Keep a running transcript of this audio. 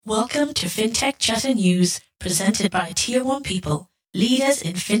Welcome to FinTech Chatter News, presented by Tier 1 People, leaders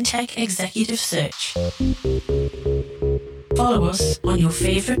in FinTech executive search. Follow us on your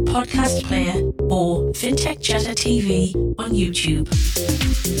favorite podcast player or FinTech Chatter TV on YouTube.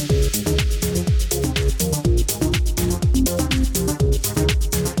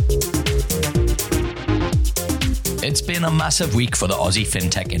 It's been a massive week for the Aussie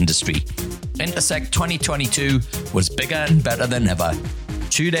fintech industry. Intersect 2022 was bigger and better than ever.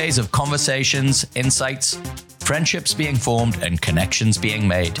 2 days of conversations, insights, friendships being formed and connections being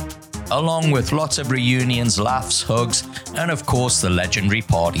made, along with lots of reunions, laughs, hugs, and of course the legendary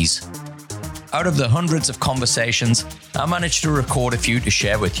parties. Out of the hundreds of conversations, I managed to record a few to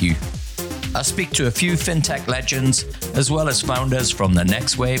share with you. I speak to a few fintech legends, as well as founders from the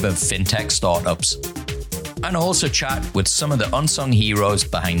next wave of fintech startups. And also chat with some of the unsung heroes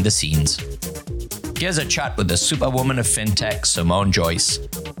behind the scenes. Here's a chat with the superwoman of fintech, Simone Joyce.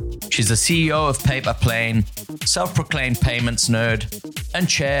 She's the CEO of Paperplane, self-proclaimed payments nerd, and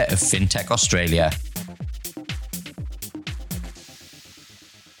chair of FinTech Australia.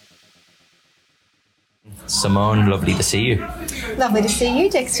 Simone, lovely to see you. Lovely to see you,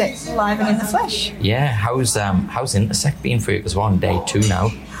 Dexter, live and in the flesh. Yeah, how's Intersect been for you? Because we're on day 2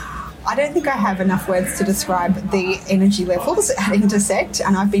 now. I don't think I have enough words to describe the energy levels at Intersect,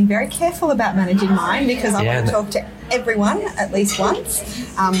 and I've been very careful about managing mine because I want to talk to everyone at least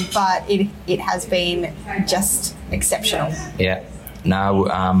once, but it has been just exceptional. Yeah. Now,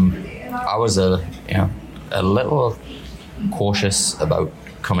 I was a little cautious about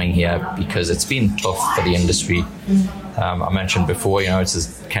coming here because it's been tough for the industry. I mentioned before,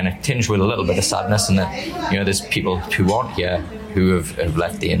 it's kind of tinged with a little bit of sadness, and that there's people who aren't here who have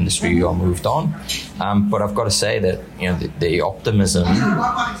left the industry or moved on. But I've got to say that the optimism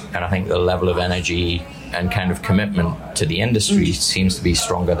and I think the level of energy and kind of commitment to the industry seems to be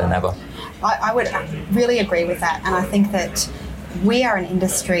stronger than ever. I would really agree with that, and I think that we are an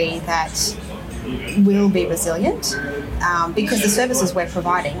industry that will be resilient because the services we're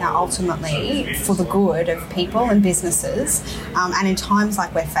providing are ultimately for the good of people and businesses, and in times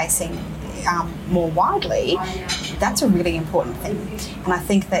like we're facing more widely, that's a really important thing. And I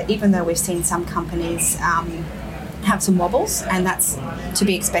think that even though we've seen some companies have some wobbles, and that's to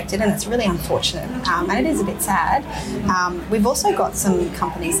be expected, and it's really unfortunate, and it is a bit sad, we've also got some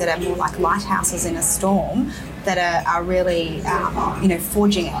companies that are more like lighthouses in a storm that are really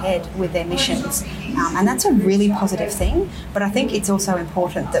forging ahead with their missions, and that's a really positive thing. But I think it's also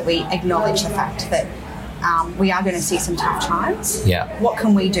important that we acknowledge the fact that we are going to see some tough times. Yeah. What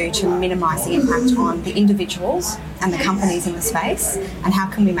can we do to minimise the impact on the individuals and the companies in the space, and how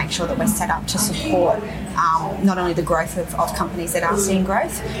can we make sure that we're set up to support not only the growth of companies that are seeing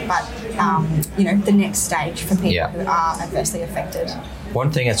growth, but the next stage for people who are adversely affected. One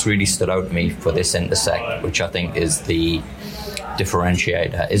thing that's really stood out to me for this Intersect, which I think is the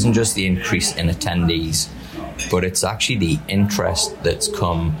differentiator, isn't just the increase in attendees, but it's actually the interest that's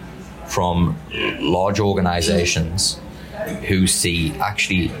come from large organizations who see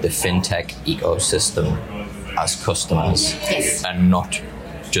actually the fintech ecosystem as customers and not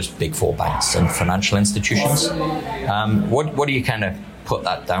just big 4 banks and financial institutions. What do you kind of put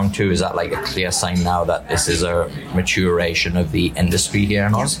that down to? Is that like a clear sign now that this is a maturation of the industry here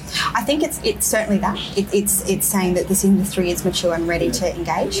in Oz? I think it's certainly that. It's saying that this industry is mature and ready to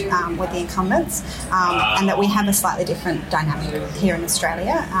engage with the incumbents, and that we have a slightly different dynamic here in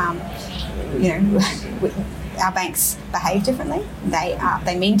Australia. Our banks behave differently.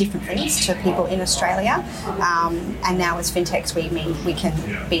 They mean different things to people in Australia, and now as fintechs we can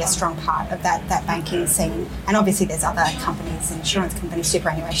be a strong part of that banking scene. And obviously there's other companies, insurance companies,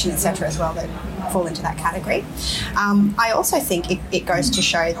 superannuation, etc. as well that fall into that category. I also think it goes to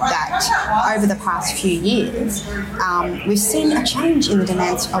show that over the past few years we've seen a change in the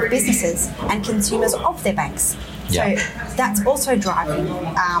demands of businesses and consumers of their banks. So that's also driving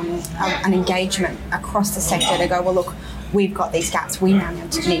an engagement across the sector to go, well, look, we've got these gaps we now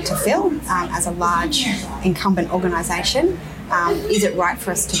need to fill as a large incumbent organisation. Is it right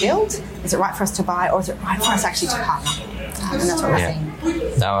for us to build? Is it right for us to buy? Or is it right for us actually to partner? And that's what we're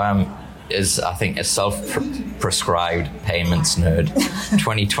seeing. Now, I think a self-prescribed payments nerd,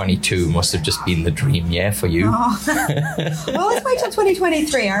 2022 must have just been the dream year for you. Well, let's wait till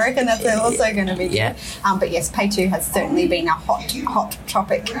 2023. I reckon that's also going to be good. But yes, Pay2 has certainly been a hot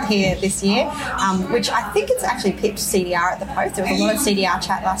topic here this year, which I think it's actually pipped CDR at the post. There was a lot of CDR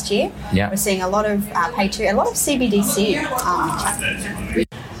chat last year. We're seeing a lot of Pay2, a lot of CBDC chat.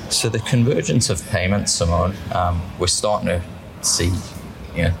 So the convergence of payments, Simone, we're starting to see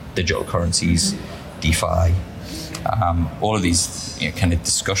digital currencies, DeFi, all of these kind of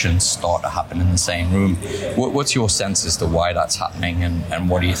discussions start to happen in the same room. What's your sense as to why that's happening, and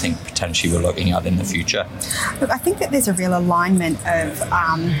what do you think potentially we're looking at in the future? Look, I think that there's a real alignment of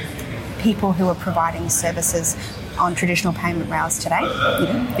people who are providing services on traditional payment rails today.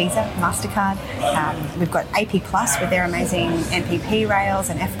 Visa, MasterCard. We've got AP Plus with their amazing NPP rails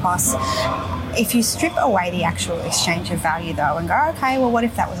and FPOS. If you strip away the actual exchange of value though and go, okay, well what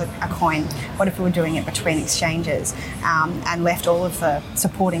if that was a coin? What if we were doing it between exchanges and left all of the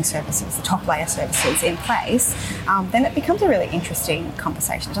supporting services, the top layer services in place, then it becomes a really interesting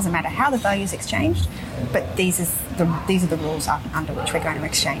conversation. It doesn't matter how the value is exchanged, but these are the rules under which we're going to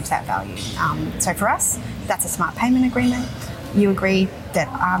exchange that value. So for us, that's a smart payment agreement. You agree that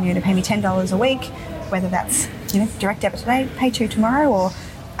you're going to pay me $10 a week, whether that's direct debit today, pay to tomorrow, or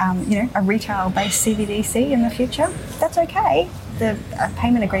a retail-based CBDC in the future. That's okay. The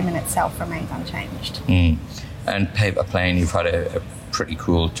payment agreement itself remains unchanged. And Paper Plane, you've had a pretty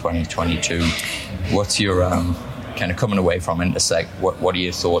cool 2022. What's your kind of coming away from Intersect? What are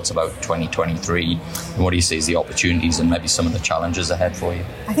your thoughts about 2023? And what do you see as the opportunities and maybe some of the challenges ahead for you?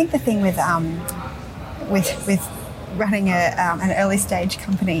 I think the thing with running an early stage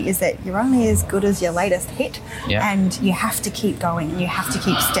company is that you're only as good as your latest hit, and you have to keep going, you have to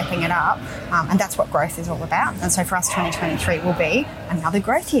keep stepping it up, and that's what growth is all about. And so for us, 2023 will be another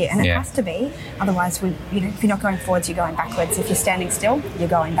growth year, and it has to be. Otherwise, if you're not going forwards, you're going backwards. If you're standing still, you're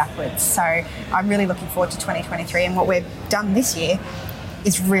going backwards. So I'm really looking forward to 2023, and what we've done this year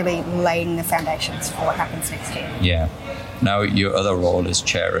is really laying the foundations for what happens next year. Yeah. Now, your other role as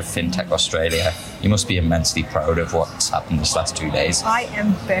chair of FinTech Australia, you must be immensely proud of what's happened this last 2 days. I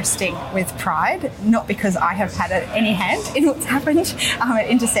am bursting with pride, not because I have had any hand in what's happened at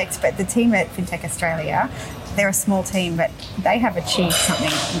Intersect, but the team at FinTech Australia. They're a small team, but they have achieved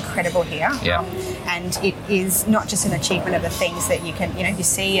something incredible here. Yeah. And it is not just an achievement of the things that you can, you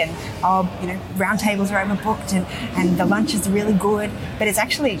see, and roundtables are overbooked and the lunch is really good, but it's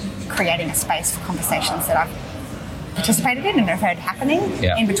actually creating a space for conversations that I've participated in and have heard happening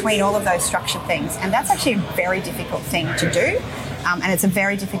in between all of those structured things. And that's actually a very difficult thing to do. And it's a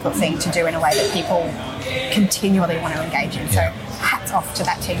very difficult thing to do in a way that people continually want to engage in. So hats off to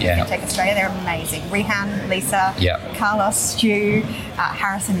that team at FinTech Australia. They're amazing. Rehan, Lisa, Carlos, Stu,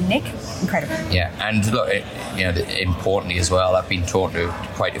 Harrison and Nick. Incredible. Yeah, and look, importantly as well, I've been talking to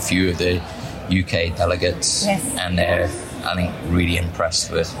quite a few of the UK delegates, and they're, I think, really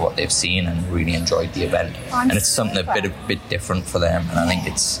impressed with what they've seen and really enjoyed the event. And it's something a bit different for them. And I think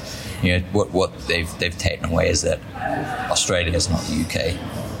it's, what they've taken away is that Australia is not the UK.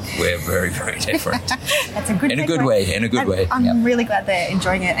 We're very, very different. That's a good in a good way. In a good way. I'm really glad they're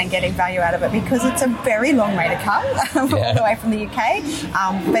enjoying it and getting value out of it, because it's a very long way to come all the way from the UK.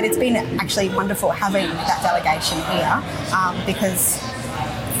 But it's been actually wonderful having that delegation here, because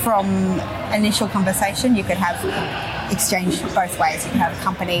from initial conversation, you could have exchange both ways. You could have a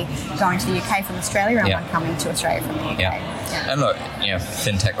company going to the UK from Australia and one coming to Australia from the UK. And look,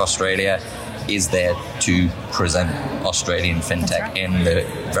 FinTech Australia is there to present Australian FinTech in the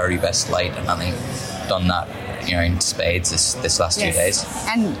very best light, and I think done that in spades this last 2 days.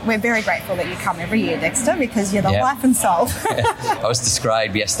 And we're very grateful that you come every year, Dexter, because you're the life and soul. I was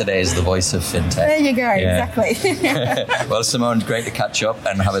described yesterday as the voice of FinTech. There you go, exactly. Well, Simone, great to catch up,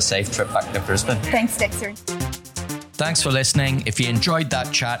 and have a safe trip back to Brisbane. Thanks, Dexter. Thanks for listening. If you enjoyed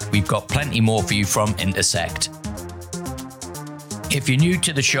that chat, we've got plenty more for you from Intersect. If you're new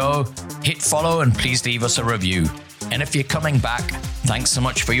to the show, hit follow and please leave us a review. And if you're coming back, thanks so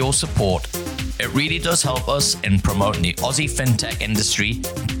much for your support. It really does help us in promoting the Aussie FinTech industry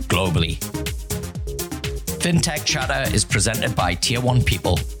globally. FinTech Chatter is presented by Tier 1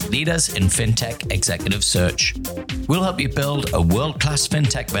 People, leaders in FinTech executive search. We'll help you build a world-class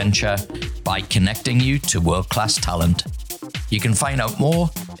FinTech venture by connecting you to world-class talent. You can find out more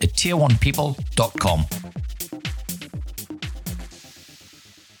at tier1people.com.